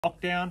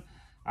lockdown.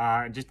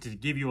 Just to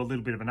give you a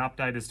little bit of an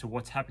update as to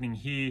what's happening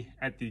here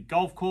at the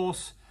golf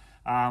course.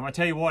 I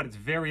tell you what, it's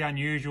very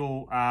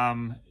unusual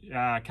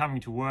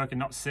coming to work and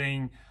not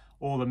seeing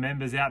all the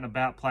members out and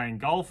about playing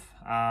golf,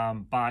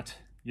 but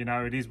you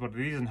know, it is what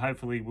it is, and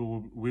hopefully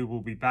we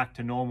will be back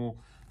to normal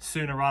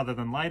sooner rather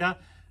than later.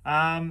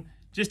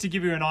 Just to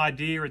give you an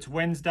idea, it's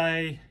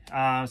Wednesday,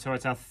 so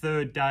it's our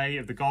third day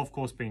of the golf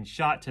course being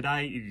shut.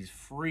 Today it is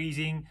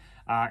freezing,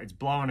 it's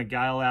blowing a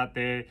gale out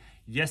there.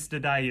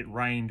 Yesterday it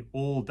rained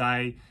all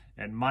day,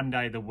 and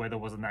Monday the weather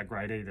wasn't that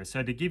great either.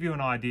 So to give you an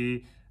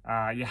idea,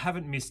 you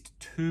haven't missed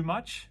too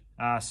much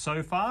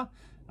so far.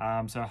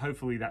 So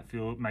hopefully that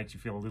makes you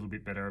feel a little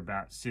bit better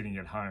about sitting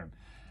at home.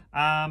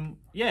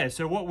 Yeah,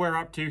 so what we're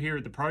up to here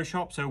at the Pro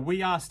Shop, so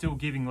we are still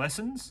giving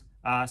lessons.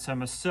 So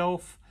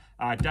myself,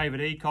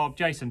 David Ecob,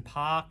 Jason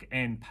Park,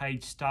 and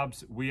Paige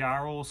Stubbs, we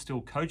are all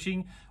still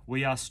coaching.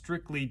 We are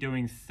strictly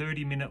doing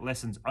 30-minute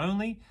lessons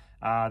only.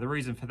 The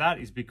reason for that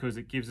is because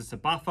it gives us a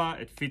buffer.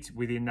 It fits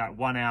within that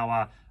 1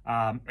 hour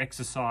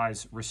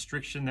exercise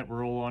restriction that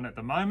we're all on at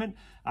the moment.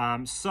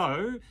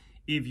 So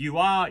if you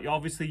are,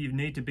 obviously you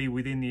need to be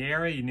within the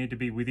area, you need to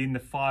be within the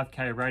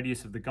 5K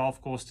radius of the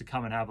golf course to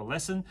come and have a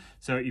lesson.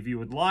 So if you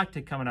would like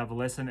to come and have a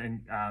lesson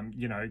and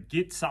you know,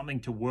 get something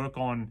to work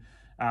on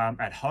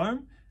at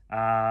home,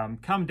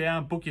 come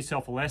down, book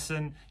yourself a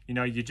lesson. You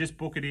know, you just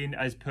book it in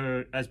as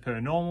per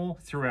normal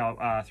through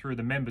our through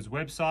the members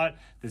website.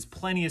 There's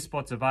plenty of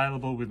spots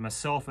available with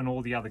myself and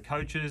all the other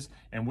coaches,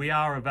 and we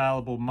are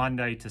available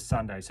Monday to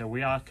Sunday. So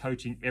we are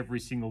coaching every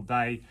single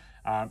day,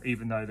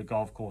 even though the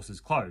golf course is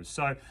closed.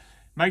 So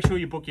make sure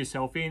you book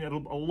yourself in. A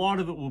lot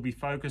of it will be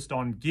focused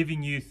on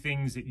giving you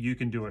things that you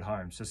can do at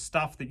home. So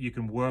stuff that you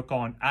can work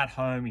on at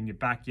home in your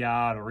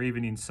backyard or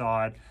even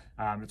inside.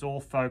 It's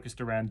all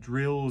focused around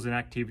drills and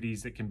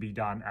activities that can be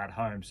done at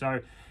home.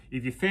 So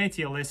if you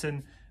fancy a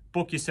lesson,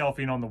 book yourself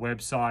in on the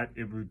website.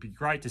 It would be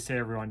great to see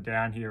everyone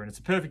down here, and it's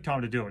a perfect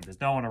time to do it. There's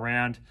no one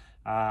around,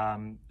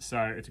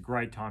 so it's a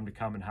great time to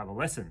come and have a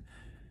lesson.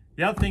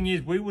 The other thing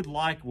is I would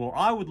like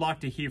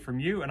to hear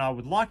from you, and I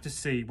would like to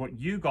see what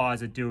you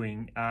guys are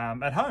doing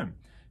at home.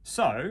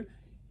 So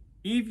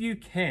if you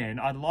can,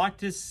 I'd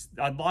like you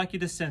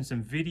to send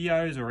some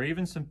videos or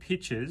even some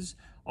pictures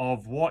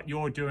of what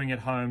you're doing at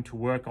home to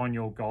work on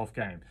your golf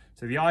game.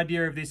 So the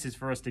idea of this is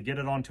for us to get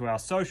it onto our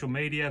social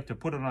media, to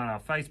put it on our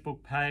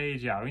Facebook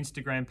page, our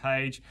Instagram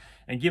page,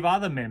 and give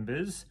other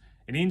members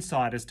an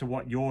insight as to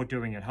what you're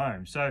doing at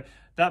home. So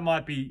that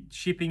might be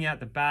shipping out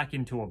the back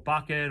into a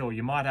bucket, or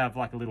you might have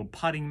like a little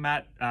putting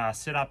mat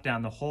set up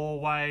down the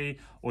hallway,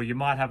 or you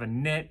might have a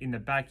net in the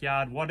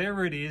backyard.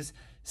 Whatever it is,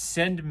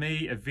 send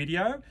me a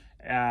video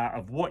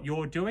of what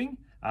you're doing,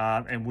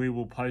 and we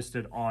will post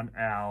it on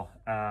our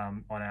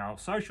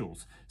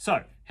socials.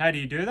 So how do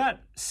you do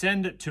that?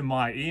 Send it to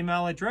my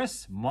email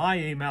address. My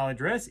email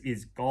address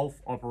is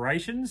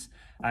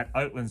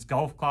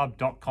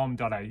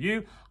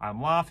golfoperations@oatlandsgolfclub.com.au.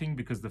 I'm laughing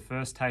because the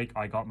first take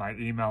I got my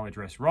email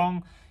address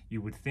wrong.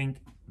 You would think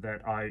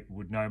that I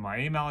would know my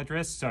email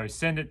address, so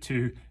send it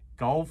to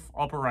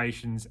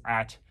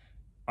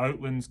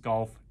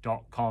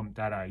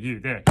golfoperations@oatlandsgolf.com.au.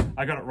 There,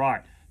 I got it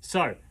right.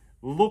 So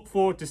look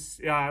forward to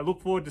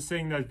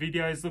seeing those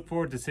videos. Look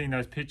forward to seeing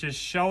those pictures.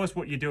 Show us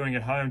what you're doing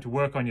at home to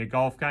work on your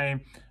golf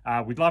game.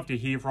 We'd love to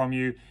hear from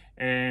you.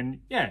 And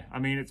yeah, I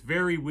mean, it's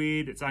very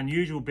weird. It's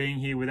unusual being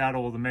here without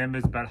all the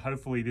members, but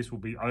hopefully this will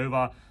be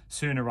over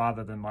sooner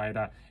rather than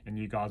later, and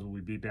you guys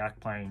will be back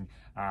playing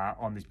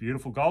on this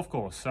beautiful golf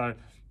course. So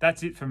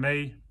that's it for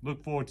me.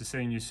 Look forward to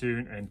seeing you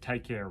soon, and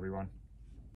take care, everyone.